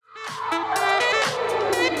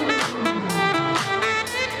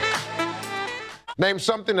Name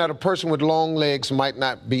something that a person with long legs might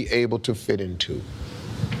not be able to fit into.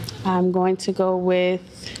 I'm going to go with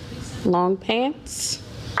long pants.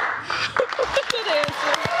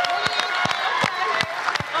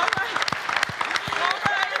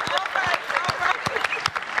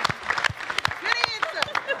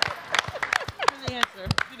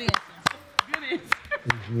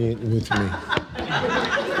 With me.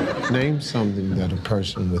 Name something that a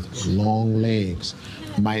person with long legs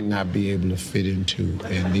might not be able to fit into.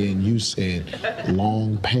 And then you said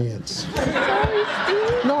long pants. Sorry,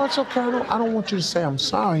 Steve. No, it's okay. I don't want you to say I'm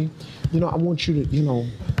sorry. I want you to, you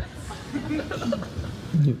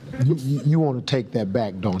want to take that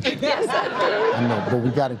back, don't you? Yes, I do. I know, but we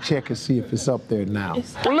got to check and see if it's up there now.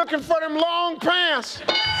 We're looking for them long pants.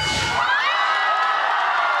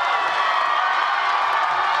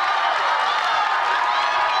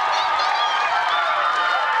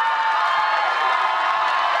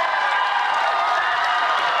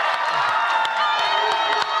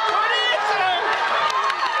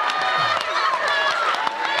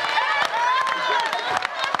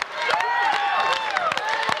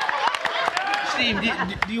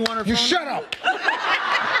 Do you want her phone? You shut up.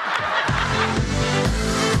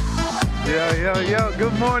 Yo.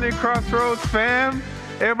 Good morning, Crossroads fam.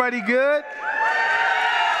 Everybody good?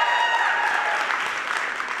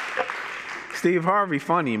 Steve Harvey,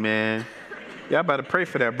 funny, man. Y'all better pray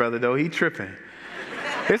for that brother, though. He tripping.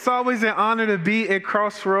 It's always an honor to be at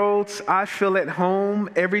Crossroads. I feel at home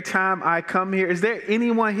every time I come here. Is there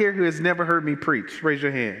anyone here who has never heard me preach? Raise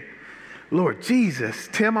your hand. Lord Jesus,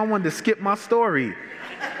 Tim, I wanted to skip my story.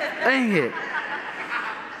 Dang it.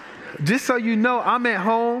 Just so you know, I'm at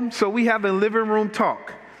home, so we have a living room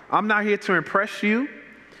talk. I'm not here to impress you.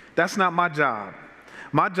 That's not my job.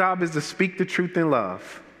 My job is to speak the truth in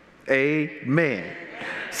love. Amen.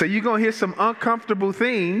 So you're going to hear some uncomfortable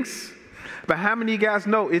things, but how many of you guys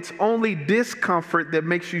know it's only discomfort that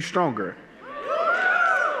makes you stronger?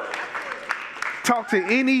 Talk to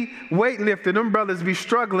any weightlifter, them brothers be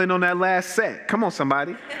struggling on that last set. Come on,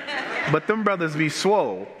 somebody. But them brothers be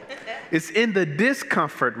swole. It's in the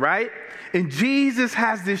discomfort, right? And Jesus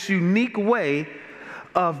has this unique way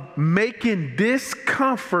of making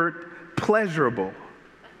discomfort pleasurable.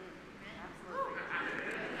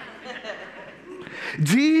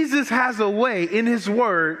 Jesus has a way in his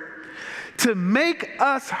word to make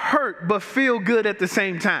us hurt but feel good at the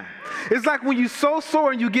same time. It's like when you're so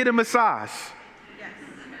sore and you get a massage.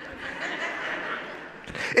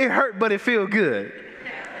 It hurt, but it feels good,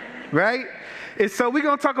 right? And so we're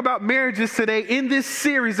going to talk about marriages today in this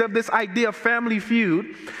series of this idea of Family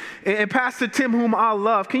Feud. And Pastor Tim, whom I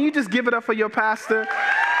love, can you just give it up for your pastor?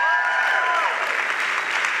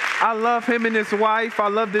 I love him and his wife. I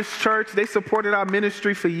love this church. They supported our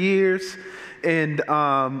ministry for years. And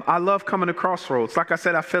I love coming to Crossroads. Like I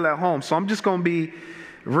said, I feel at home. So I'm just going to be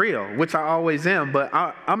real, which I always am. But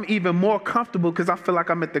I'm even more comfortable because I feel like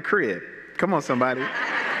I'm at the crib. Come on, somebody.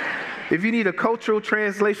 If you need a cultural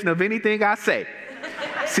translation of anything I say,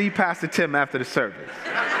 see Pastor Tim after the service.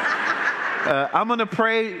 I'm going to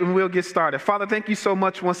pray and we'll get started. Father, thank you so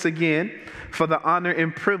much once again for the honor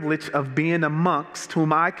and privilege of being amongst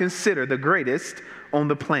whom I consider the greatest on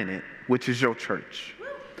the planet, which is your church.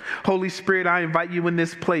 Holy Spirit, I invite you in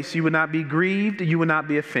this place. You will not be grieved. You will not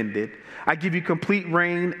be offended. I give you complete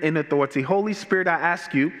reign and authority. Holy Spirit, I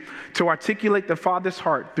ask you to articulate the Father's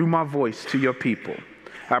heart through my voice to your people.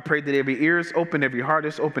 I pray that every ear is open, every heart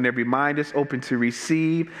is open, every mind is open to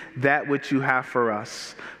receive that which you have for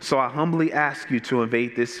us. So I humbly ask you to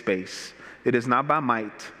invade this space. It is not by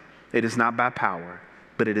might, it is not by power,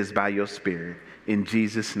 but it is by your Spirit. In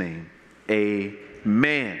Jesus' name,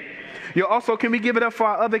 amen. Yo, also, can we give it up for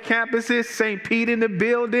our other campuses? St. Pete in the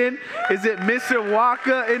building. Is it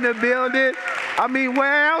Mishawaka in the building? I mean,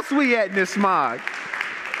 where else we at in this smog?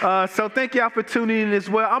 So thank y'all for tuning in as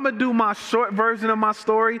well. I'm going to do my short version of my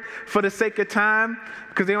story for the sake of time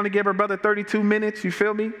because they only gave her brother 32 minutes, you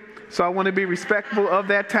feel me? So I want to be respectful of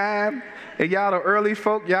that time. And y'all are early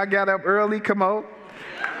folk. Y'all got up early. Come on.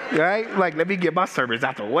 Right? Like, let me get my service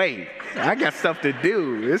out the way. I got stuff to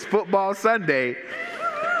do. It's football Sunday.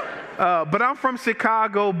 But I'm from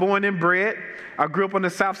Chicago, born and bred. I grew up on the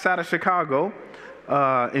south side of Chicago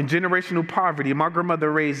in generational poverty. My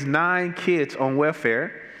grandmother raised 9 kids on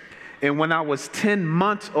welfare. And when I was 10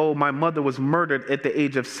 months old, my mother was murdered at the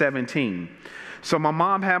age of 17. So my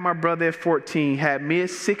mom had my brother at 14, had me at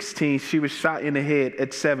 16. She was shot in the head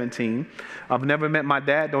at 17. I've never met my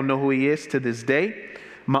dad, don't know who he is to this day.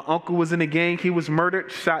 My uncle was in a gang. He was murdered,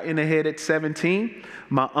 shot in the head at 17.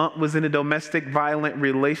 My aunt was in a domestic violent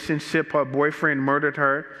relationship. Her boyfriend murdered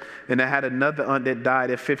her. And I had another aunt that died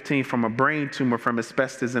at 15 from a brain tumor from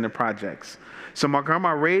asbestos in the projects. So my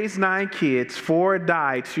grandma raised 9 kids. 4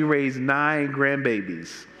 died. She raised 9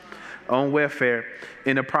 grandbabies on welfare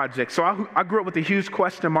in the project. So I grew up with a huge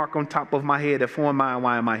question mark on top of my head. If who am I and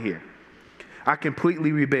why am I here? I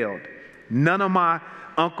completely rebelled. None of my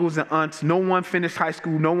uncles and aunts, no one finished high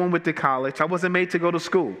school, no one went to college. I wasn't made to go to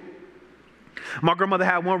school. My grandmother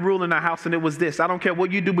had one rule in our house, and it was this: I don't care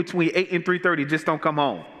what you do between 8 and 3:30, just don't come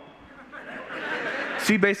home.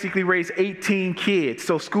 She basically raised 18 kids,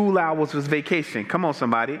 so school hours was vacation. Come on,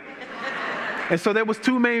 somebody. And so there was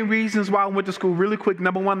 2 main reasons why I went to school really quick.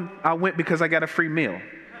 Number one, I went because I got a free meal.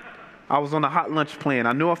 I was on a hot lunch plan.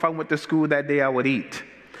 I knew if I went to school that day, I would eat.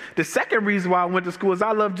 The second reason why I went to school is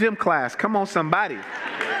I love gym class. Come on, somebody.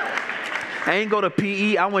 I ain't go to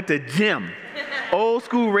PE. I went to gym. Old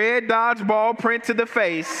school red dodgeball print to the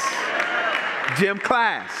face. Gym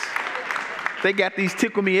class. They got these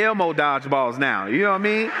Tickle Me Elmo dodgeballs now. You know what I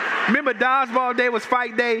mean? Remember dodgeball day was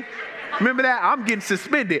fight day? Remember that? I'm getting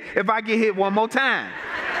suspended if I get hit one more time.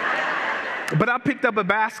 But I picked up a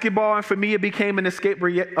basketball, and for me, it became an escape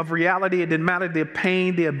of reality. It didn't matter the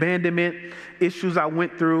pain, the abandonment issues I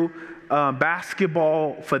went through.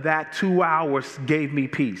 Basketball for that 2 hours gave me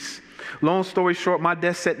peace. Long story short, my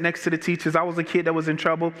desk sat next to the teachers. I was a kid that was in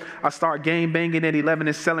trouble. I started gang banging at 11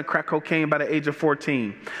 and selling crack cocaine by the age of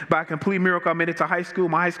 14. By a complete miracle, I made it to high school.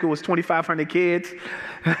 My high school was 2,500 kids.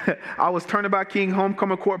 I was Turnabout King,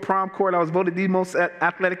 homecoming court, prom court. I was voted the most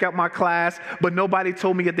athletic out my class, but nobody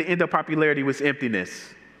told me at the end of popularity was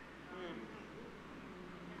emptiness.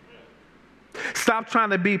 Stop trying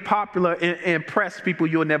to be popular and impress people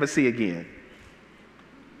you'll never see again.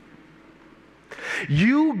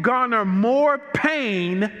 You garner more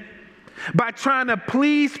pain by trying to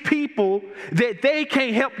please people that they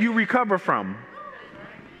can't help you recover from.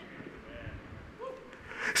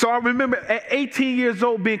 So I remember at 18 years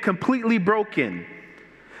old being completely broken.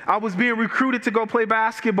 I was being recruited to go play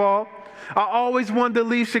basketball. I always wanted to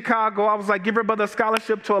leave Chicago. I was like, give your brother a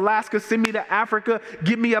scholarship to Alaska, send me to Africa,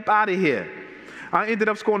 get me up out of here. I ended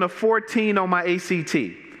up scoring a 14 on my ACT.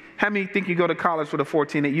 How many think you go to college with a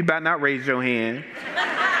 14? You better not raise your hand.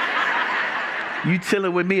 You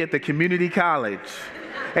chilling with me at the community college.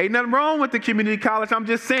 Ain't nothing wrong with the community college. I'm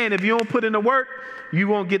just saying, if you don't put in the work, you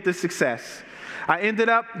won't get the success. I ended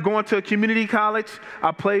up going to a community college.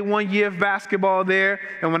 I played 1 year of basketball there.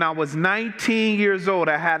 And when I was 19 years old,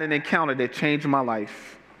 I had an encounter that changed my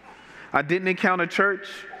life. I didn't encounter church.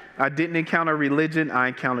 I didn't encounter religion. I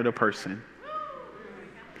encountered a person.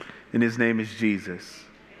 And his name is Jesus.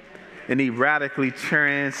 And he radically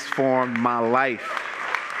transformed my life.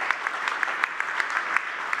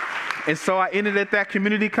 And so I ended at that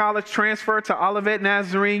community college, transferred to Olivet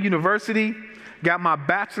Nazarene University, got my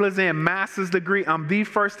bachelor's and master's degree. I'm the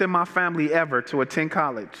first in my family ever to attend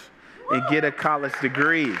college and get a college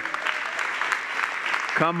degree.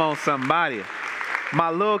 Come on, somebody. My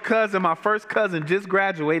little cousin, my first cousin, just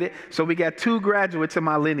graduated, so we got 2 graduates in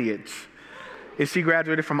my lineage. And she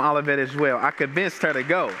graduated from Olivet as well. I convinced her to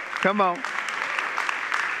go. Come on.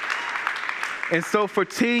 And so for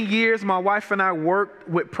 10 years, my wife and I worked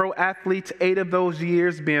with pro athletes, 8 of those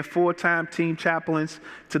years being full-time team chaplains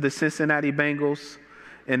to the Cincinnati Bengals.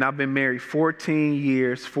 And I've been married 14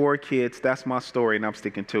 years, 4 kids. That's my story, and I'm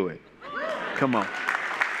sticking to it. Come on.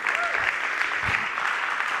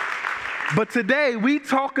 But today, we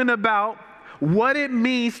talking about what it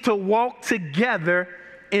means to walk together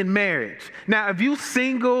in marriage. Now, if you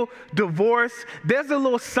single, divorced, there's a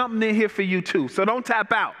little something in here for you too. So don't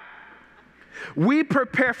tap out. We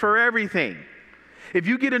prepare for everything. If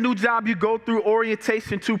you get a new job, you go through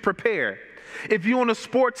orientation to prepare. If you're on a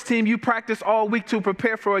sports team, you practice all week to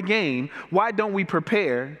prepare for a game. Why don't we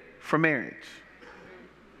prepare for marriage?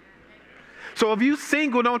 So if you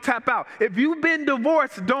single, don't tap out. If you've been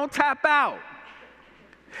divorced, don't tap out.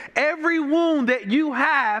 Every wound that you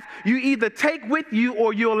have, you either take with you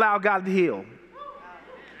or you allow God to heal.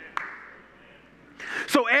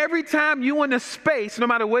 So every time you're in a space, no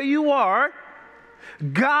matter where you are,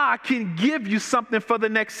 God can give you something for the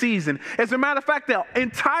next season. As a matter of fact, the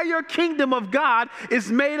entire kingdom of God is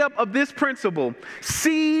made up of this principle: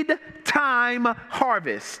 seed, time,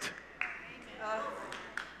 harvest.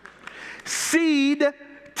 Seed,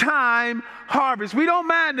 time, harvest. We don't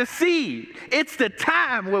mind the seed. It's the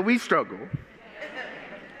time where we struggle.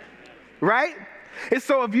 Right? And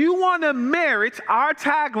so if you want a marriage, our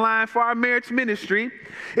tagline for our marriage ministry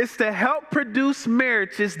is to help produce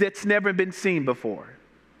marriages that's never been seen before.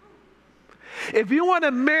 If you want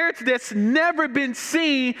a marriage that's never been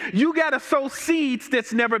seen, you got to sow seeds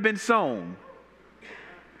that's never been sown.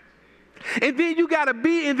 And then you got to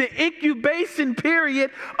be in the incubation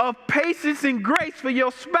period of patience and grace for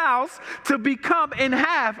your spouse to become and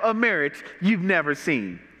have a marriage you've never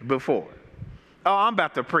seen before. Oh, I'm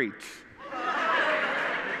about to preach.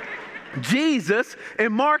 Jesus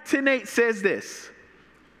in Mark 10:8 says this: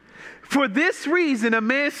 "For this reason a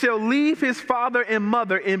man shall leave his father and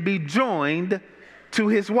mother and be joined to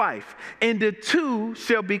his wife, and the two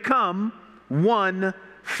shall become one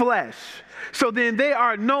flesh. So then they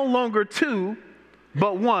are no longer two,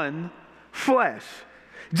 but one flesh."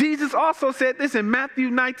 Jesus also said this in Matthew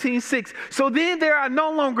 19:6. "So then there are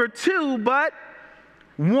no longer two, but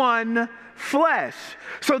one flesh."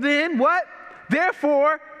 So then what?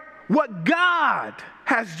 Therefore, what God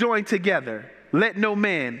has joined together, let no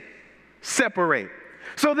man separate.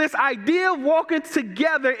 So this idea of walking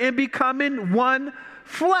together and becoming one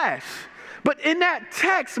flesh. But in that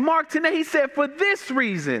text, Mark 10:8, he said, "For this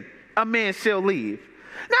reason, a man shall leave."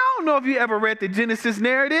 Now, I don't know if you ever read the Genesis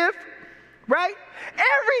narrative, right?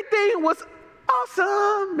 Everything was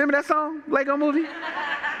awesome. Remember that song, Lego Movie?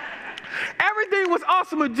 Everything was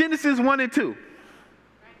awesome with Genesis 1 and 2.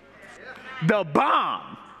 The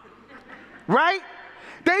bomb, right?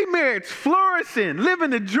 They marriage flourishing, living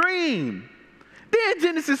the dream. Then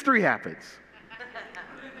Genesis 3 happens.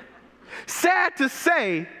 Sad to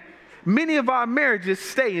say, many of our marriages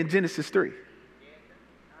stay in Genesis 3.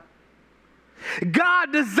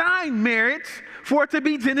 God designed marriage for it to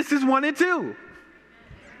be Genesis 1 and 2.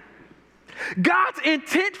 God's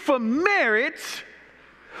intent for marriage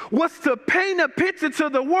was to paint a picture to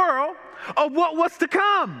the world of what was to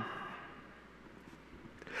come.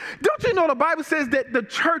 Don't you know the Bible says that the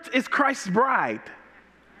church is Christ's bride?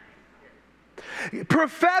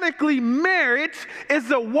 Prophetically, marriage is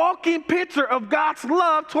a walking picture of God's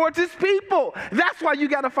love towards his people. That's why you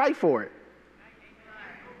got to fight for it.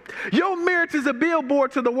 Your marriage is a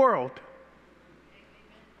billboard to the world.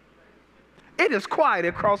 It is quiet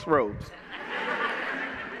at Crossroads.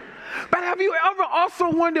 But have you ever also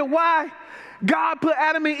wondered why God put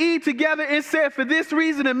Adam and Eve together and said, "For this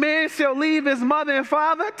reason a man shall leave his mother and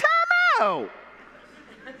father"? Time out.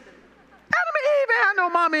 Adam and Eve ain't had no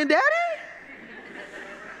mama and daddy.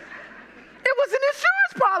 It was an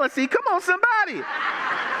insurance policy. Come on, somebody.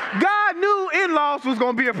 God knew in-laws was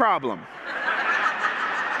going to be a problem.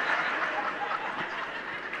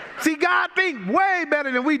 See, God think way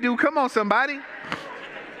better than we do. Come on, somebody.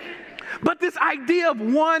 But this idea of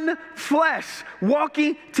one flesh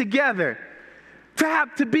walking together,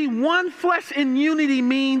 to be one flesh in unity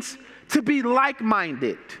means to be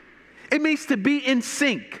like-minded. It means to be in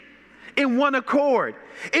sync, in one accord.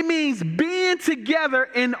 It means being together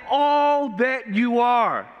in all that you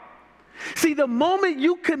are. See, the moment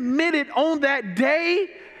you committed on that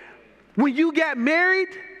day when you got married,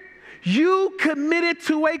 you committed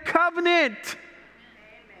to a covenant.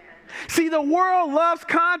 See, the world loves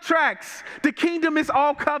contracts. The kingdom is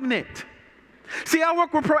all covenant. See, I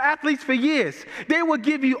worked with pro athletes for years. They would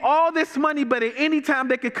give you all this money, but at any time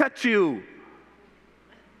they could cut you.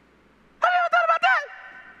 Have you ever thought about that?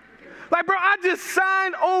 Like, bro, I just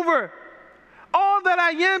signed over all that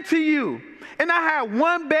I am to you, and I had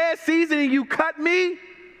one bad season and you cut me.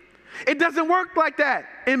 It doesn't work like that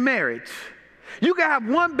in marriage. You can have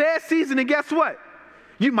one bad season, and guess what?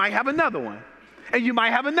 You might have another one. And you might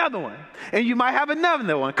have another one. And you might have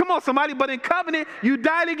another one. Come on, somebody. But in covenant, you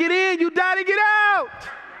die to get in, you die to get out.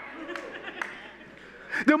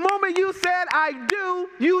 The moment you said, "I do,"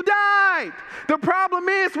 you died. The problem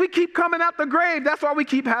is we keep coming out the grave. That's why we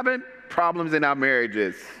keep having problems in our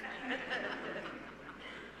marriages.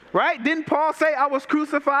 Right? Didn't Paul say, "I was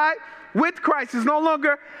crucified with Christ"? It's no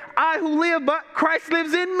longer I who live, but Christ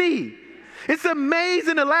lives in me. It's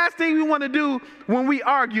amazing. The last thing we want to do when we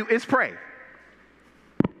argue is pray.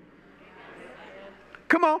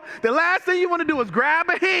 Come on. The last thing you want to do is grab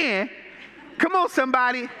a hand. Come on,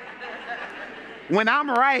 somebody. When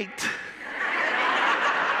I'm right.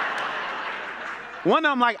 One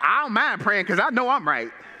of them like, "I don't mind praying because I know I'm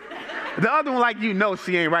right." The other one like, "You know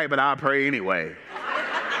she ain't right, but I'll pray anyway."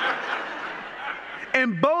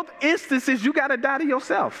 In both instances, you got to die to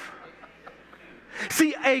yourself.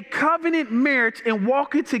 See, a covenant marriage and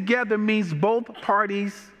walking together means both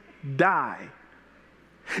parties die.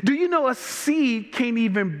 Do you know a seed can't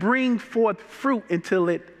even bring forth fruit until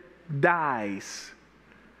it dies?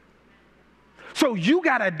 So you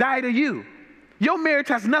got to die to you. Your marriage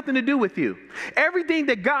has nothing to do with you. Everything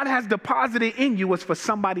that God has deposited in you was for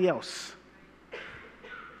somebody else.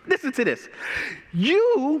 Listen to this.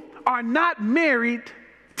 You are not married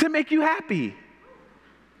to make you happy.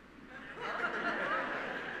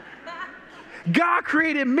 God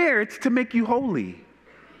created marriage to make you holy.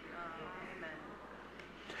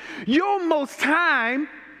 Your most time,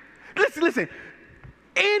 listen,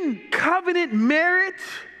 in covenant marriage,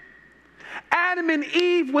 Adam and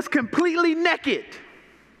Eve was completely naked.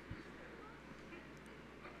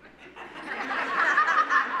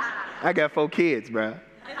 I got 4 kids, bro.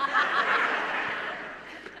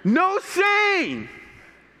 No shame,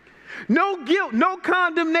 no guilt, no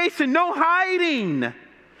condemnation, no hiding.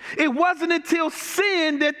 It wasn't until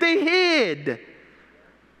sin that they hid.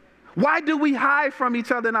 Why do we hide from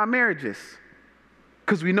each other in our marriages?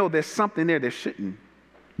 Because we know there's something there that shouldn't.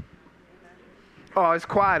 Oh, it's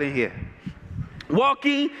quiet in here.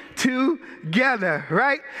 Walking together,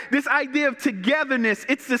 right? This idea of togetherness,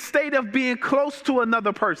 it's the state of being close to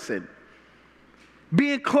another person.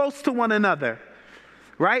 Being close to one another,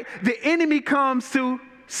 right? The enemy comes to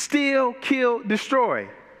steal, kill, destroy.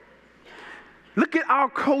 Look at our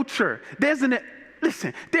culture. There's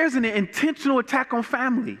an intentional attack on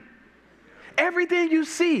family. Everything you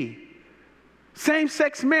see,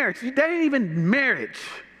 same-sex marriage, that ain't even marriage.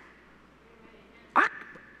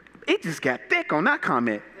 It just got thick on that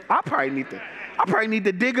comment. I probably need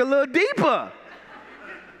to dig a little deeper.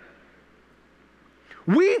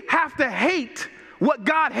 We have to hate what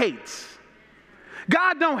God hates.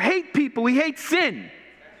 God don't hate people, he hates sin.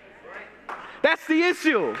 That's the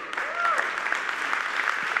issue.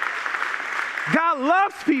 God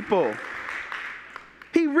loves people.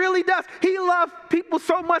 He really does. He loves people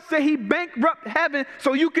so much that he bankrupted heaven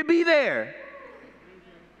so you could be there.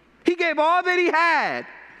 He gave all that he had.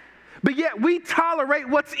 But yet we tolerate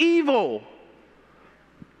what's evil.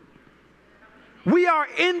 We are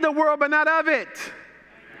in the world, but not of it.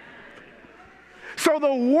 So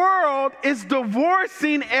the world is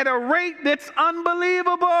divorcing at a rate that's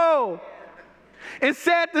unbelievable. And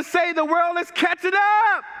sad to say, the world is catching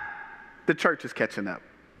up. The church is catching up.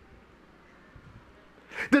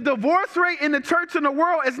 The divorce rate in the church and the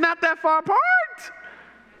world is not that far apart.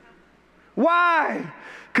 Why?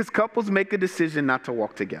 Because couples make a decision not to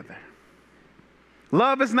walk together.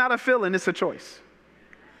 Love is not a feeling, it's a choice.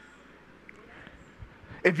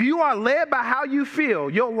 If you are led by how you feel,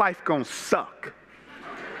 your life gonna suck.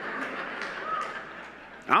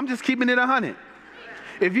 I'm just keeping it 100.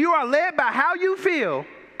 If you are led by how you feel,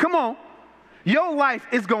 come on, your life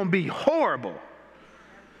is gonna be horrible.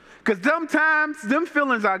 Because sometimes them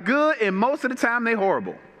feelings are good and most of the time they're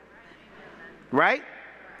horrible. Right?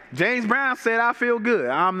 James Brown said, I feel good.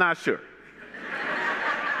 I'm not sure.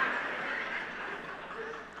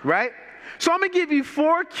 Right? So I'm going to give you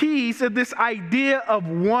 4 keys of this idea of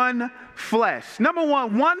one flesh. Number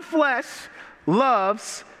 1, one flesh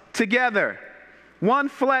loves together. One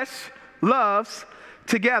flesh loves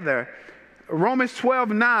together. Romans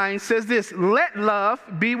 12:9 says this, let love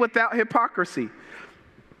be without hypocrisy.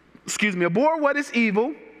 Abhor what is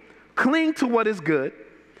evil, cling to what is good,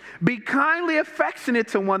 be kindly affectionate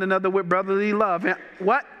to one another with brotherly love, and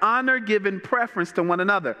what? Honor, giving preference to one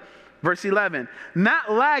another. Verse 11,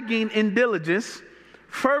 not lagging in diligence,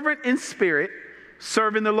 fervent in spirit,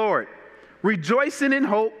 serving the Lord, rejoicing in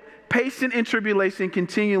hope, patient in tribulation,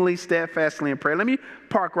 continually steadfastly in prayer. Let me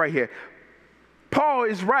park right here. Paul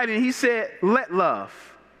is writing, he said, let love.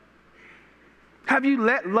 Have you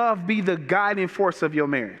let love be the guiding force of your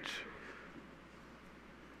marriage?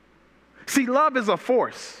 See, love is a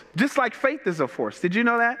force, just like faith is a force. Did you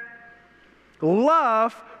know that?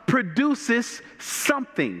 Love produces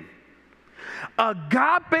something.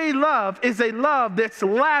 Agape love is a love that's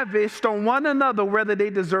lavished on one another whether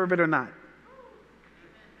they deserve it or not.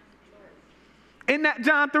 Isn't that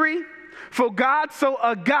John 3? For God so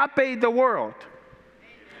agape the world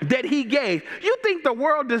that he gave. You think the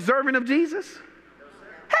world deserving of Jesus?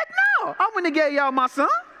 Heck no. I wouldn't have gave y'all my son.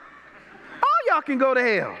 All y'all can go to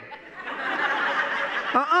hell.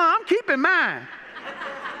 I'm keeping mine.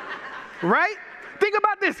 Right? Think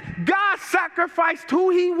about this. God sacrificed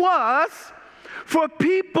who he was for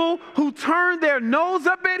people who turned their nose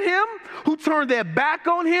up at him, who turned their back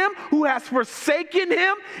on him, who has forsaken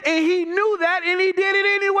him, and he knew that and he did it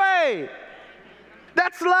anyway.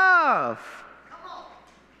 That's love.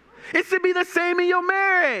 It should be the same in your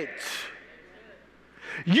marriage.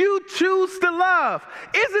 You choose to love.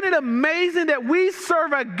 Isn't it amazing that we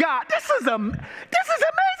serve a God? This is amazing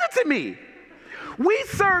to me. We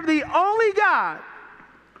serve the only God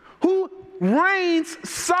who reigns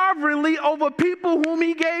sovereignly over people whom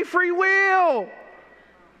he gave free will.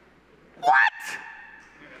 What?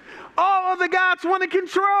 All other gods want to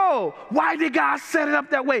control. Why did God set it up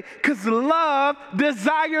that way? Because love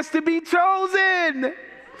desires to be chosen.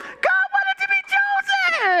 God wanted to be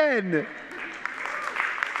chosen.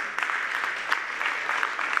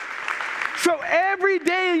 So every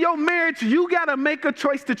day in your marriage, you got to make a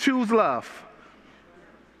choice to choose love.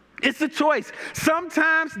 It's a choice.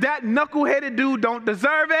 Sometimes that knuckleheaded dude don't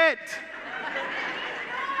deserve it.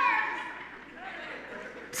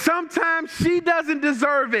 Sometimes she doesn't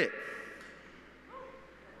deserve it.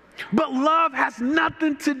 But love has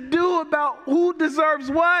nothing to do about who deserves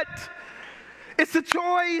what. It's a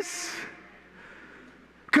choice.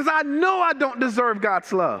 Because I know I don't deserve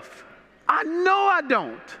God's love. I know I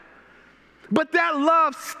don't. But that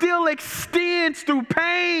love still extends through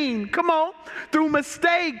pain. Come on. Through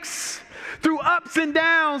mistakes. Through ups and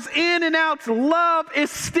downs, in and outs. Love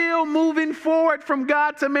is still moving forward from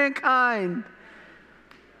God to mankind.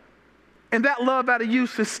 And that love out of you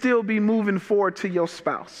should still be moving forward to your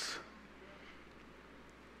spouse.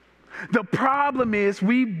 The problem is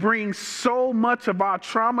we bring so much of our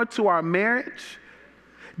trauma to our marriage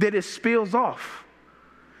that it spills off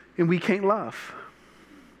and we can't love.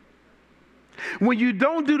 When you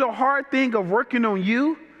don't do the hard thing of working on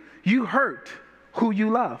you, you hurt who you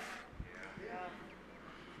love.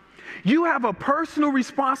 You have a personal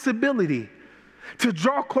responsibility to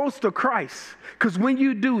draw close to Christ, because when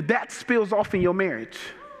you do, that spills off in your marriage.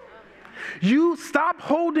 You stop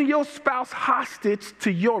holding your spouse hostage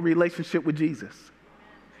to your relationship with Jesus.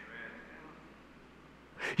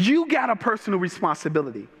 You got a personal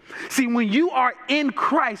responsibility. See, when you are in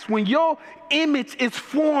Christ, when your image is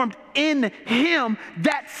formed in Him,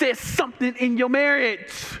 that says something in your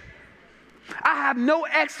marriage. I have no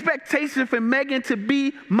expectation for Megan to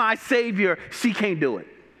be my savior. She can't do it.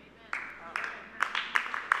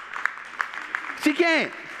 She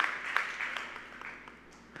can't.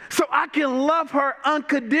 So I can love her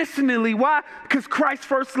unconditionally. Why? Because Christ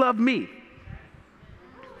first loved me.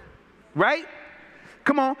 Right?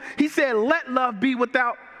 Come on. He said, let love be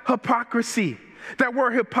without hypocrisy. That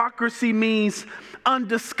word hypocrisy means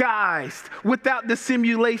undisguised, without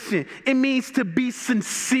dissimulation. It means to be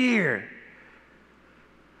sincere.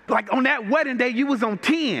 Like on that wedding day, you was on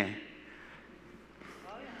 10.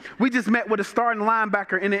 We just met with a starting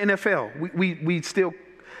linebacker in the NFL. We still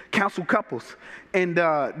counsel couples. And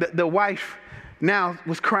the wife now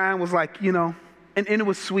was crying, was like, you know, and it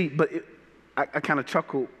was sweet, but I kind of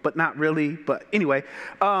chuckled, but not really. But anyway,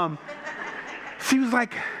 she was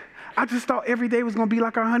like, I just thought every day was going to be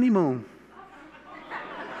like our honeymoon.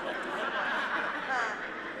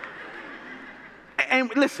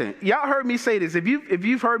 And listen, y'all heard me say this. If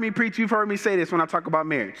you've heard me preach, you've heard me say this when I talk about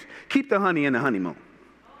marriage. Keep the honey in the honeymoon.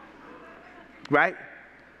 Right?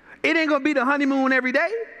 It ain't going to be the honeymoon every day,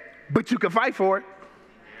 but you can fight for it.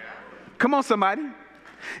 Come on, somebody.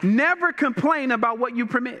 Never complain about what you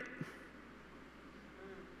permit.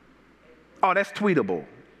 Oh, that's tweetable.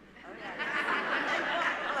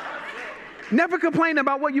 Never complain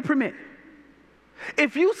about what you permit.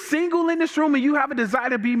 If you single in this room and you have a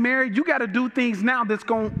desire to be married, you got to do things now that's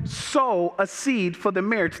going to sow a seed for the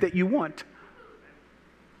marriage that you want.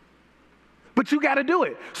 But you got to do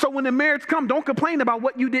it. So when the marriage comes, don't complain about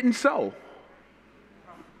what you didn't sow.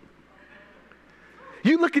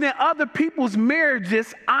 You looking at other people's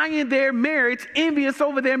marriages, eyeing their marriage, envious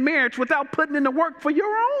over their marriage without putting in the work for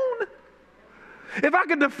your own. If I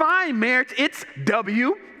could define marriage, it's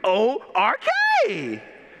WORK. Marriage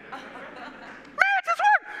is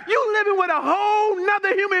work. You living with a whole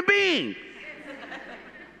nother human being.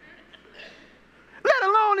 Let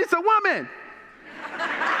alone it's a woman.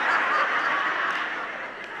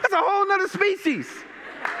 That's a whole nother species.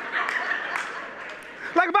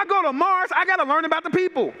 Like if I go to Mars, I got to learn about the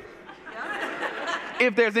people.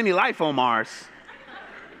 If there's any life on Mars.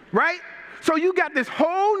 Right? So you got this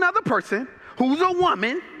whole nother person who's a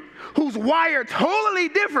woman, who's wired totally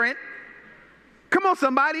different. Come on,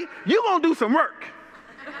 somebody. You're going to do some work.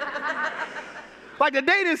 Like the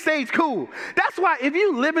dating stage, cool. That's why if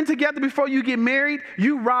you living together before you get married,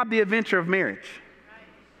 you rob the adventure of marriage.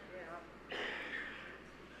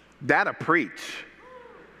 That'll preach.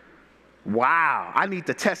 Wow, I need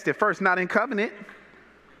to test it first, not in covenant.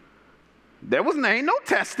 Ain't no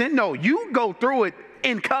testing. No, you go through it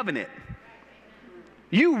in covenant.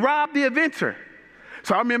 You rob the adventure.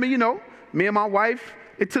 So I remember, me and my wife,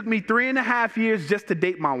 it took me 3.5 years just to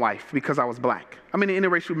date my wife because I was black. I'm in an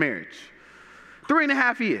interracial marriage.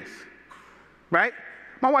 3.5 years, right?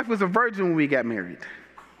 My wife was a virgin when we got married.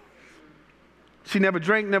 She never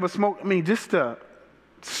drank, never smoked. Just the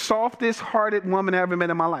softest hearted woman I ever met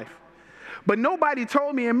in my life. But nobody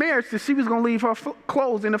told me in marriage that she was going to leave her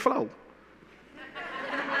clothes in the flow.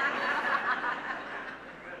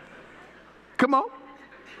 Come on.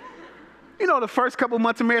 the first couple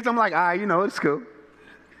months of marriage, I'm like, all right, it's cool.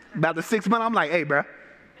 About the 6th month, I'm like, hey, bro,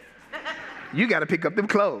 you got to pick up them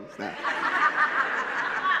clothes now.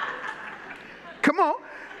 Come on.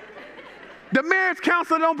 The marriage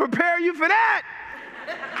counselor don't prepare you for that.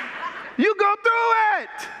 You go through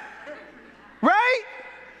it. Right?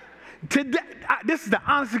 Today, this is the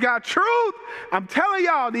honest to God truth. I'm telling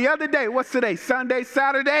y'all, the other day, what's today? Sunday,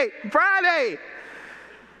 Saturday, Friday.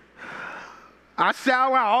 I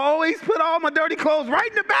shower, I always put all my dirty clothes right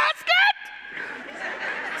in the basket.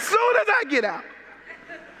 Soon as I get out.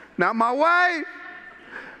 Not my wife.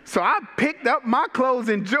 So I picked up my clothes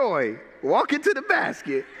in joy, walk into the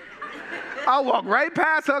basket. I walked right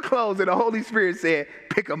past her clothes and the Holy Spirit said,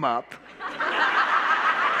 pick them up.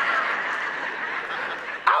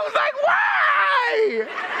 I was like, why?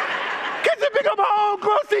 Can't you pick up my own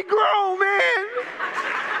clothes? She grown, man.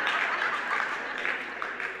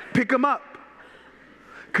 Pick them up.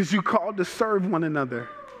 Because you called to serve one another.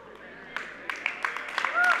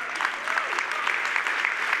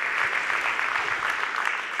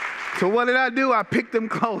 So what did I do? I picked them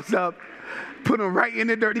clothes up, put them right in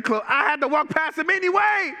the dirty clothes. I had to walk past them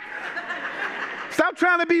anyway. Stop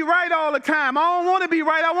trying to be right all the time. I don't want to be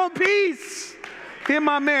right. I want peace in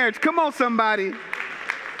my marriage. Come on, somebody.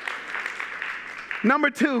 Number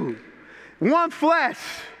 2, one flesh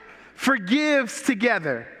forgives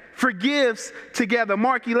together. Forgives together.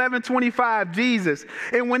 Mark 11:25, Jesus.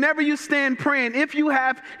 And whenever you stand praying, if you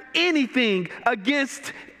have anything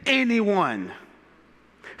against anyone,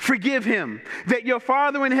 forgive him, that your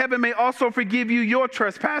Father in heaven may also forgive you your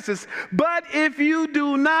trespasses. But if you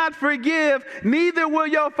do not forgive, neither will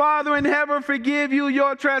your Father in heaven forgive you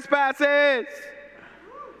your trespasses.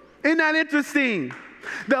 Isn't that interesting?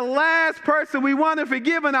 The last person we want to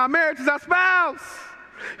forgive in our marriage is our spouse.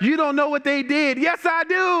 You don't know what they did. Yes, I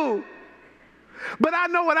do. But I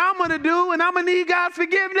know what I'm going to do, and I'm going to need God's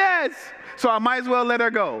forgiveness. So I might as well let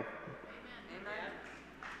her go.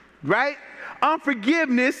 Right?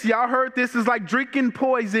 Unforgiveness, y'all heard this, is like drinking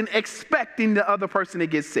poison, expecting the other person to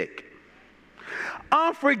get sick.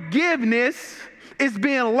 Unforgiveness is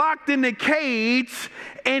being locked in the cage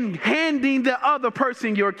and handing the other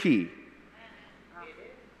person your key.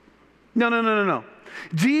 No.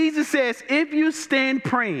 Jesus says, if you stand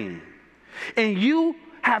praying and you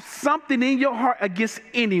have something in your heart against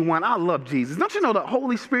anyone, I love Jesus. Don't you know the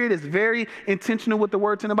Holy Spirit is very intentional with the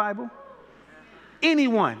words in the Bible?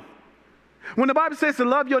 Anyone. When the Bible says to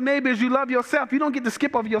love your neighbor as you love yourself, you don't get to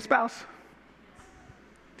skip over your spouse.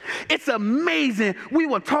 It's amazing. We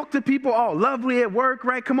will talk to people all lovely at work,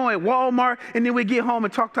 right? Come on, at Walmart, and then we get home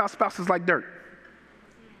and talk to our spouses like dirt.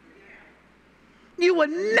 You would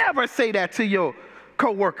never say that to your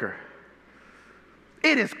coworker.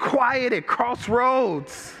 It is quiet at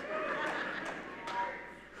crossroads.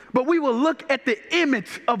 But we will look at the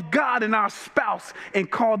image of God in our spouse and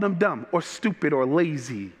call them dumb or stupid or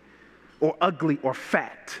lazy or ugly or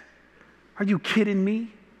fat. Are you kidding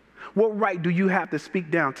me? What right do you have to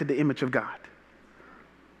speak down to the image of God?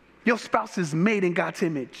 Your spouse is made in God's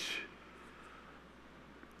image.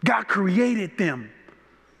 God created them.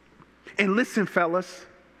 And listen, fellas,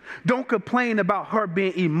 don't complain about her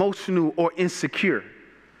being emotional or insecure.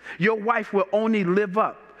 Your wife will only live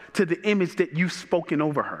up to the image that you've spoken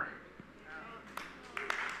over her.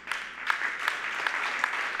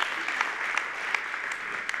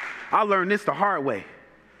 I learned this the hard way.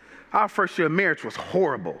 Our first year of marriage was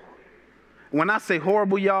horrible. When I say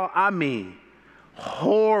horrible, y'all, I mean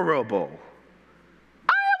horrible. It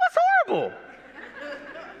was horrible.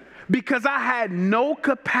 Because I had no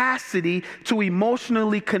capacity to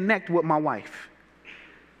emotionally connect with my wife.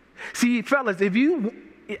 See, fellas,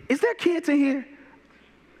 is there kids in here?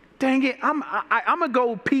 Dang it, I'm going to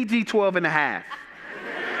go PG-12 and a half.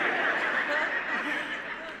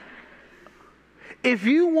 If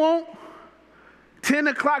you want 10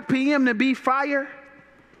 o'clock p.m. to be fire,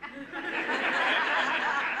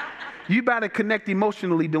 you better connect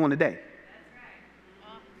emotionally during the day.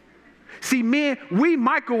 See, men, we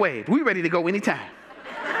microwave. We ready to go anytime.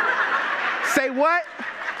 Say what?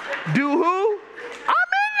 Do who? I'm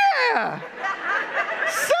in there.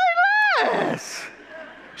 Say less.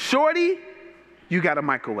 Shorty, you got a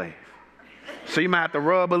microwave. So you might have to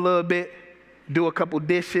rub a little bit, do a couple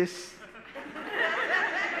dishes,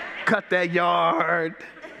 cut that yard,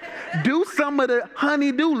 do some of the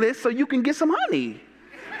honey-do list so you can get some honey.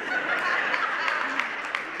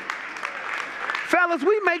 Fellas,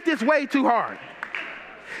 we make this way too hard.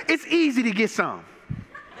 It's easy to get some.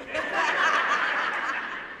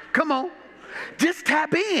 Come on. Just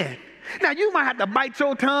tap in. Now, you might have to bite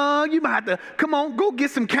your tongue. You might have to, come on, go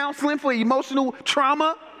get some counseling for emotional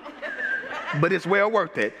trauma. but it's well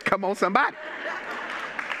worth it. Come on, somebody.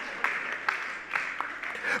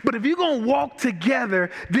 But if you're going to walk together,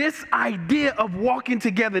 this idea of walking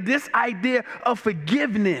together, this idea of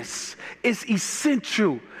forgiveness is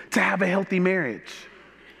essential to have a healthy marriage.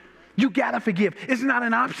 You got to forgive. It's not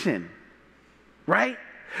an option, right?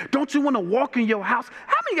 Don't you want to walk in your house?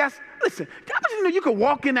 How many guys, listen, how many of you know you can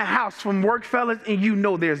walk in the house from work, fellas, and you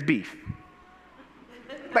know there's beef?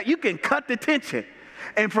 Like, you can cut the tension.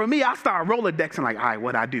 And for me, I start Rolodexing like, all right,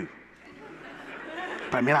 what'd I do?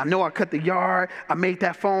 But man, I know I cut the yard. I made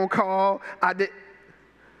that phone call. I did.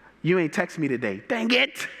 You ain't text me today. Dang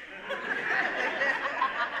it.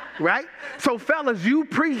 Right? So fellas, you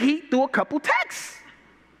preheat through a couple texts.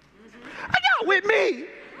 Are y'all with me?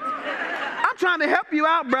 I'm trying to help you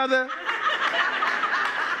out, brother.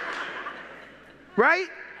 Right?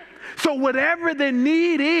 So whatever the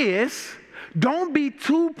need is, don't be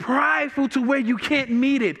too prideful to where you can't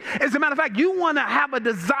meet it. As a matter of fact, you want to have a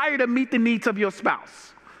desire to meet the needs of your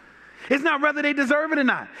spouse. It's not whether they deserve it or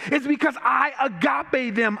not. It's because I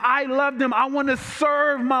agape them. I love them. I want to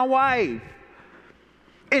serve my wife.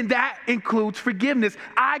 And that includes forgiveness.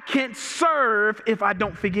 I can't serve if I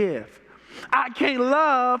don't forgive. I can't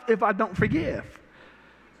love if I don't forgive.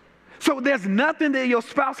 So there's nothing that your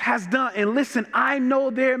spouse has done. And listen, I know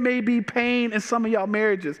there may be pain in some of y'all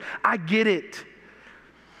marriages. I get it.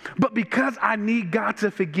 But because I need God to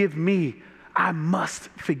forgive me, I must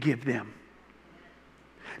forgive them.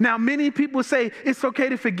 Now, many people say it's okay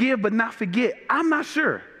to forgive but not forget. I'm not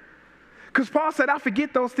sure. Because Paul said, I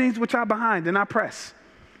forget those things which are behind and I press.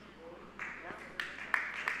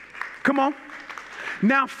 Come on.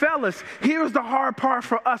 Now, fellas, here's the hard part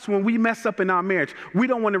for us when we mess up in our marriage. We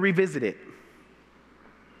don't want to revisit it.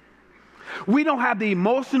 We don't have the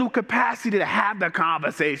emotional capacity to have the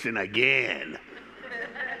conversation again.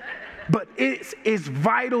 But it's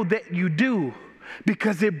vital that you do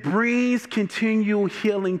because it brings continual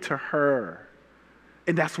healing to her.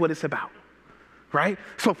 And that's what it's about, right?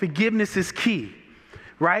 So forgiveness is key,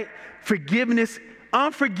 right?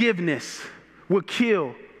 Unforgiveness will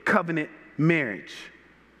kill covenant marriage,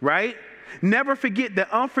 right? Never forget that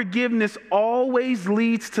unforgiveness always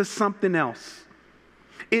leads to something else.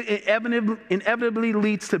 It inevitably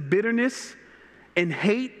leads to bitterness and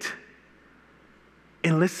hate.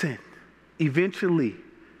 And listen, eventually,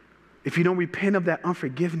 if you don't repent of that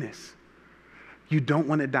unforgiveness, you don't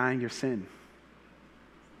want to die in your sin.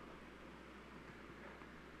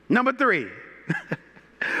 Number 3,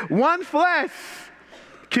 one flesh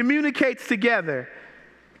communicates together.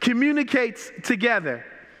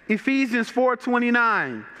 Ephesians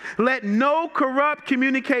 4:29. Let no corrupt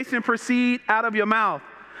communication proceed out of your mouth,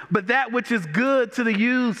 but that which is good to the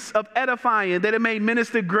use of edifying, that it may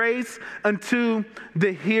minister grace unto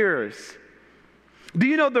the hearers. Do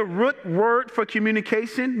you know the root word for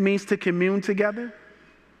communication means to commune together?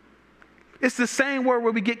 It's the same word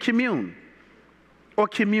where we get commune or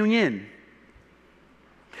communion.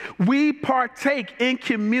 We partake in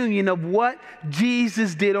communion of what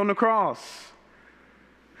Jesus did on the cross.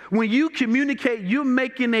 When you communicate, you're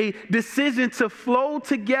making a decision to flow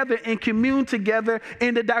together and commune together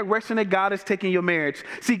in the direction that God is taking your marriage.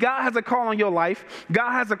 See, God has a call on your life.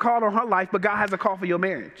 God has a call on her life, but God has a call for your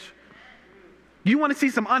marriage. You want to see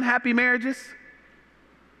some unhappy marriages?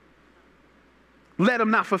 Let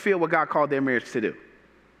them not fulfill what God called their marriage to do.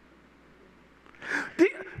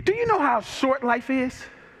 Do you know how short life is?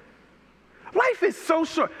 Life is so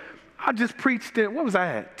short. I just preached in, what was I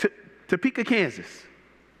at? Topeka, Kansas.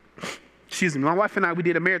 Excuse me, my wife and I, we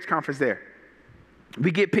did a marriage conference there.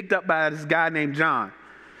 We get picked up by this guy named John.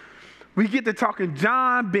 We get to talking.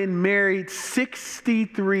 John been married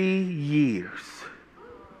 63 years.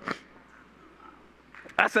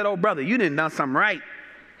 I said, oh, brother, you done something right.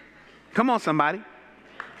 Come on, somebody.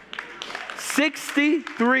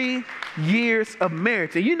 63 years of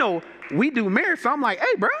marriage. And you know, we do marriage, so I'm like,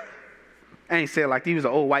 hey, bro. I ain't say it like he was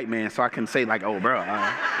an old white man, so I couldn't say like, oh, bro.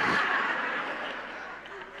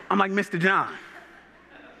 I'm like, Mr. John,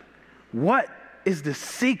 what is the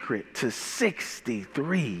secret to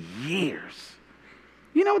 63 years?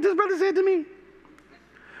 You know what this brother said to me?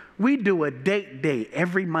 We do a date day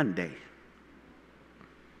every Monday.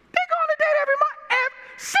 They go on a date every Monday.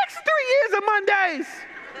 63 years of Mondays.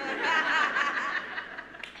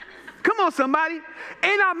 Come on, somebody.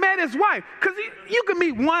 And I met his wife. Because you can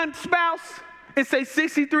meet one spouse and say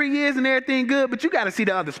 63 years and everything good, but you got to see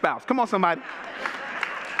the other spouse. Come on, somebody.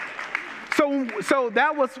 So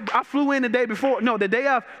that was, I flew in the day before, no, the day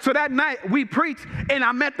of. So that night we preached and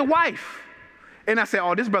I met the wife. And I said,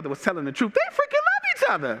 oh, this brother was telling the truth. They freaking love each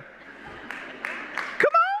other.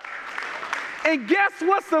 Come on. And guess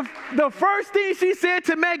what's the first thing she said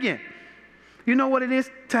to Megan? You know what it is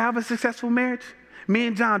to have a successful marriage? Me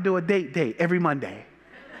and John do a date every Monday.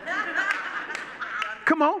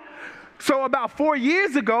 Come on. So about 4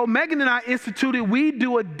 years ago, Megan and I instituted, we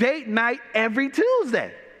do a date night every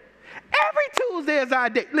Tuesday. Every Tuesday is our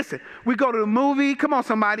date. Listen, we go to the movie. Come on,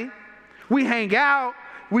 somebody. We hang out.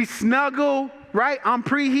 We snuggle, right? I'm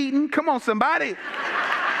preheating. Come on, somebody.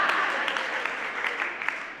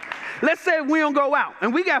 Let's say we don't go out.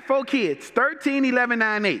 And we got 4 kids, 13, 11,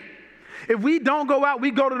 9, 8. If we don't go out, we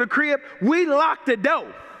go to the crib. We lock the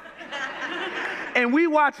door. And we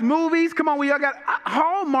watch movies. Come on, we all got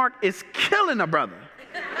Hallmark is killing a brother.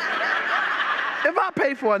 If I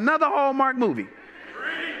pay for another Hallmark movie.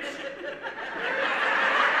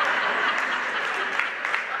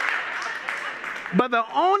 But the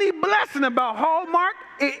only blessing about Hallmark,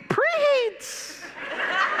 it preheats.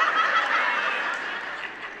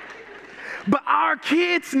 But our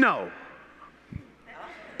kids know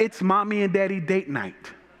it's mommy and daddy date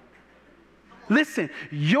night. Listen,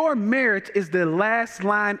 your marriage is the last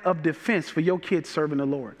line of defense for your kids serving the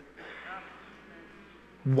Lord.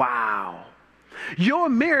 Wow. Your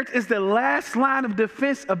marriage is the last line of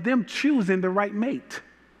defense of them choosing the right mate.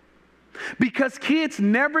 Because kids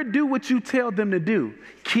never do what you tell them to do.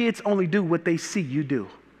 Kids only do what they see you do.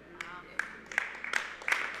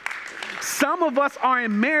 Some of us are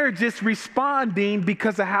in marriages responding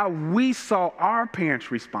because of how we saw our parents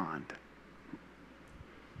respond.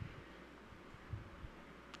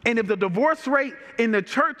 And if the divorce rate in the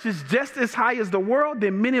church is just as high as the world,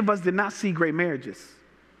 then many of us did not see great marriages.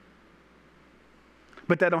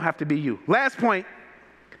 But that don't have to be you. Last point.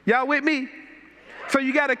 Y'all with me? So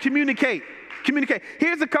you got to communicate. Communicate.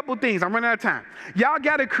 Here's a couple things. I'm running out of time. Y'all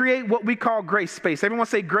got to create what we call grace space. Everyone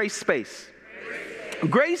say grace space.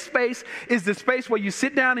 Grace space is the space where you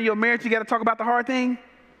sit down in your marriage. You got to talk about the hard thing.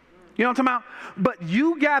 You know what I'm talking about? But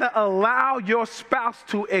you got to allow your spouse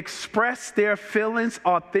to express their feelings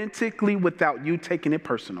authentically without you taking it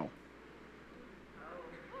personal.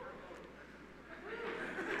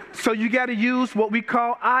 So you got to use what we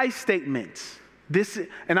call I statements.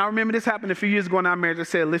 And I remember this happened a few years ago in our marriage. I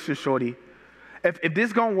said, listen, shorty, if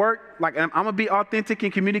this going to work, like I'm going to be authentic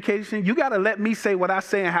in communication, you got to let me say what I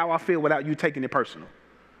say and how I feel without you taking it personal.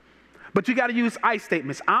 But you got to use I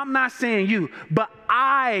statements. I'm not saying you, but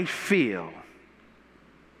I feel.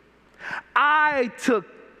 I took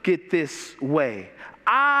it this way.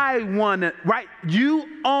 I want to, right?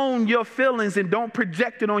 You own your feelings and don't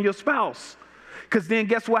project it on your spouse. Because then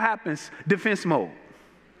guess what happens? Defense mode.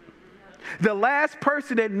 The last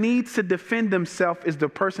person that needs to defend themselves is the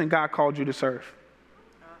person God called you to serve.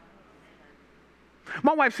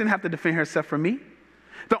 My wife shouldn't have to defend herself from me.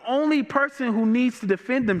 The only person who needs to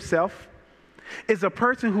defend himself is a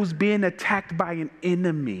person who's being attacked by an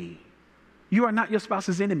enemy. You are not your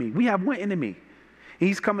spouse's enemy. We have one enemy. And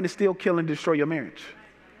he's coming to steal, kill, and destroy your marriage.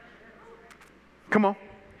 Come on.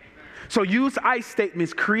 So use I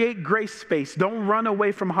statements, create grace space. Don't run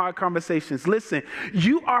away from hard conversations. Listen,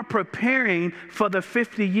 you are preparing for the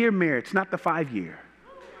 50-year marriage, not the 5-year.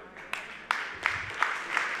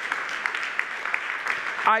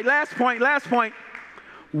 All right, last point.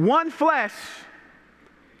 One flesh,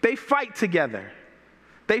 they fight together.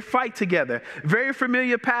 They fight together. Very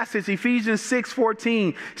familiar passage, Ephesians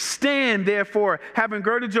 6:14. Stand, therefore, having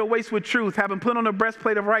girded your waist with truth, having put on the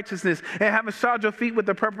breastplate of righteousness, and having shod your feet with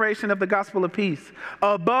the preparation of the gospel of peace.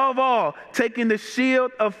 Above all, taking the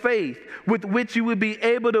shield of faith, with which you will be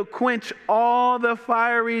able to quench all the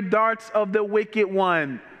fiery darts of the wicked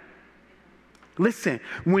one. Listen,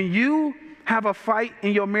 when you have a fight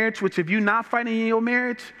in your marriage, which if you're not fighting in your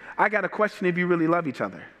marriage, I got to question if you really love each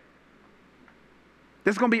other.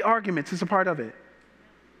 There's going to be arguments. It's a part of it,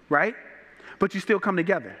 right? But you still come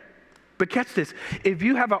together. But catch this. If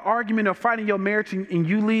you have an argument or fight in your marriage and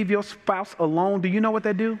you leave your spouse alone, do you know what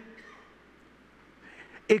they do?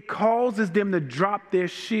 It causes them to drop their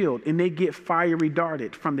shield and they get fiery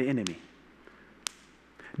darted from the enemy.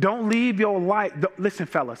 Don't leave your life. Listen,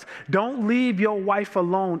 fellas. Don't leave your wife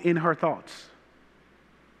alone in her thoughts.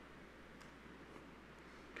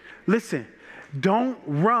 Listen. Don't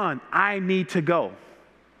run. I need to go.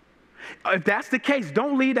 If that's the case,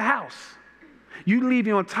 don't leave the house. You leave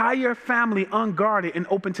your entire family unguarded and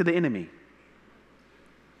open to the enemy.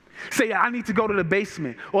 Say, I need to go to the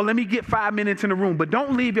basement, or let me get 5 minutes in the room, but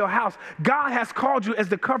don't leave your house. God has called you as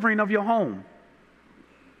the covering of your home.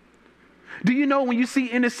 Do you know when you see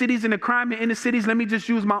inner cities and the crime in inner cities, let me just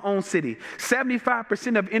use my own city.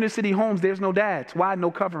 75% of inner city homes, there's no dads. Why? No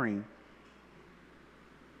covering.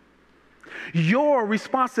 Your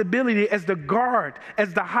responsibility as the guard,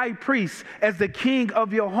 as the high priest, as the king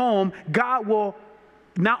of your home, God will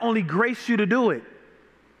not only grace you to do it,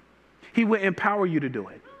 He will empower you to do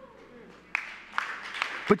it.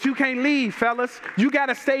 But you can't leave, fellas. You got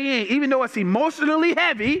to stay in. Even though it's emotionally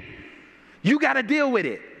heavy, you got to deal with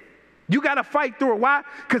it. You got to fight through it. Why?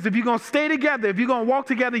 Because if you're going to stay together, if you're going to walk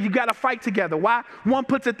together, you got to fight together. Why? 1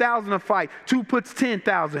 puts 1,000 to fight. 2 puts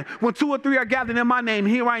 10,000. When 2 or 3 are gathered in my name,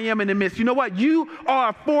 here I am in the midst. You know what? You are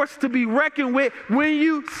a force to be reckoned with when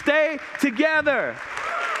you stay together.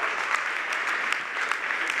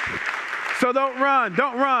 So don't run.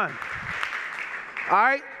 Don't run. All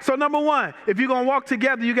right? So number 1, if you're going to walk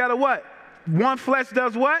together, you got to what? One flesh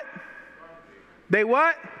does what? They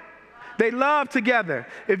what? They love together.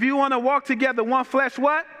 If you want to walk together, one flesh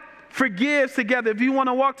what? Forgives together. If you want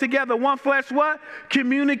to walk together, one flesh what?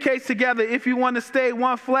 Communicates together. If you want to stay,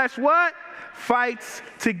 one flesh what? Fights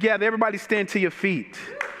together. Everybody stand to your feet.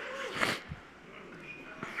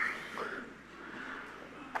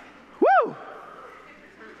 Woo!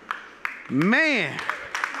 Man.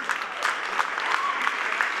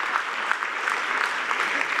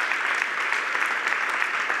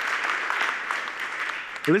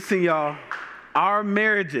 Listen, y'all, our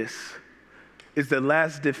marriages is the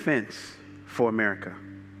last defense for America.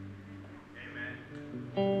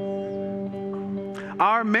 Amen.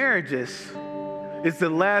 Our marriages is the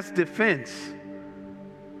last defense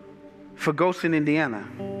for Goshen, Indiana,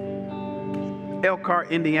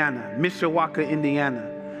 Elkhart, Indiana, Mishawaka,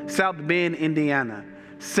 Indiana, South Bend, Indiana,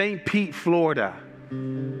 St. Pete, Florida.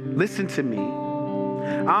 Listen to me.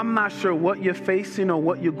 I'm not sure what you're facing or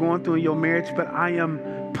what you're going through in your marriage, but I am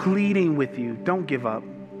pleading with you. Don't give up.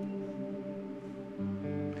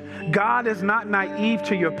 God is not naive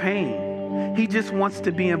to your pain. He just wants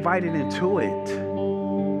to be invited into it.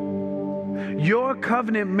 Your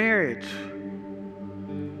covenant marriage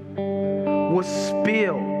was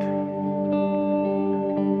spilled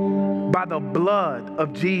by the blood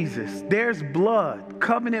of Jesus. There's blood,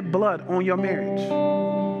 covenant blood on your marriage.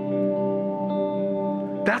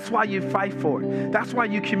 That's why you fight for it. That's why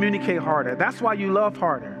you communicate harder. That's why you love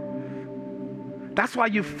harder. That's why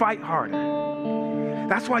you fight harder.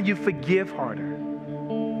 That's why you forgive harder.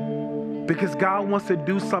 Because God wants to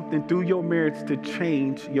do something through your marriage to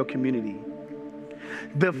change your community.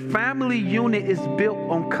 The family unit is built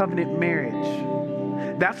on covenant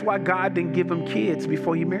marriage. That's why God didn't give them kids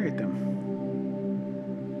before He married them.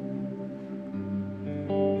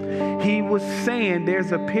 He was saying,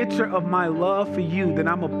 there's a picture of my love for you that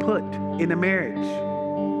I'm going to put in a marriage.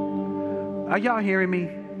 Are y'all hearing me?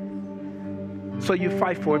 So you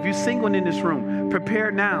fight for it. If you're single in this room, prepare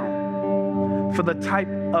now for the type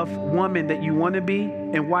of woman that you want to be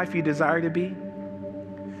and wife you desire to be.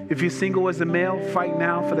 If you're single as a male, fight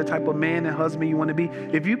now for the type of man and husband you want to be.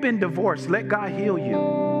 If you've been divorced, let God heal you.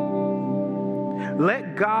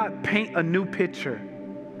 Let God paint a new picture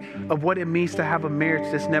of what it means to have a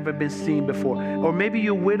marriage that's never been seen before. Or maybe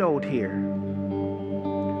you're widowed here.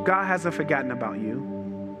 God hasn't forgotten about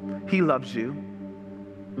you. He loves you.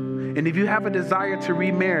 And if you have a desire to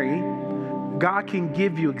remarry, God can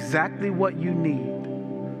give you exactly what you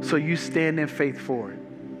need so you stand in faith for it.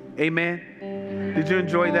 Amen? Did you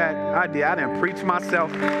enjoy that? I did. I didn't preach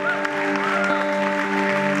myself.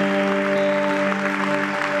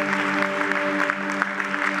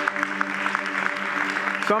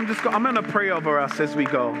 So I'm going to pray over us as we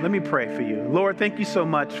go. Let me pray for you. Lord, thank you so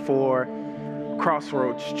much for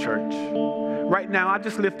Crossroads Church. Right now, I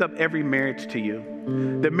just lift up every marriage to you.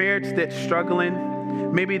 The marriage that's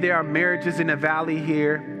struggling. Maybe there are marriages in the valley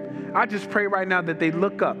here. I just pray right now that they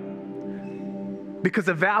look up. Because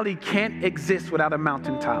a valley can't exist without a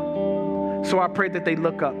mountaintop. So I pray that they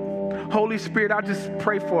look up. Holy Spirit, I just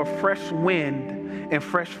pray for a fresh wind and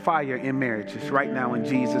fresh fire in marriages right now in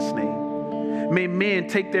Jesus' name. May men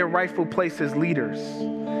take their rightful place as leaders,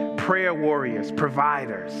 prayer warriors,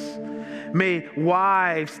 providers. May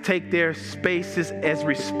wives take their spaces as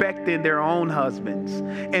respecting their own husbands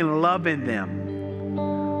and loving them.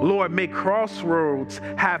 Lord, may Crossroads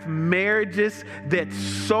have marriages that's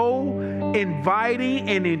so inviting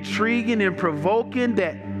and intriguing and provoking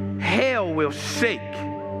that hell will shake.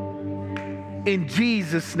 In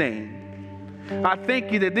Jesus' name. I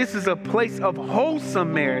thank you that this is a place of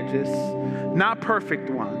wholesome marriages, not perfect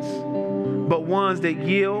ones, but ones that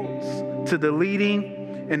yields to the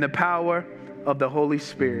leading and the power of the Holy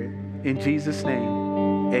Spirit. In Jesus'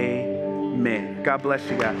 name, amen. God bless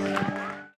you guys.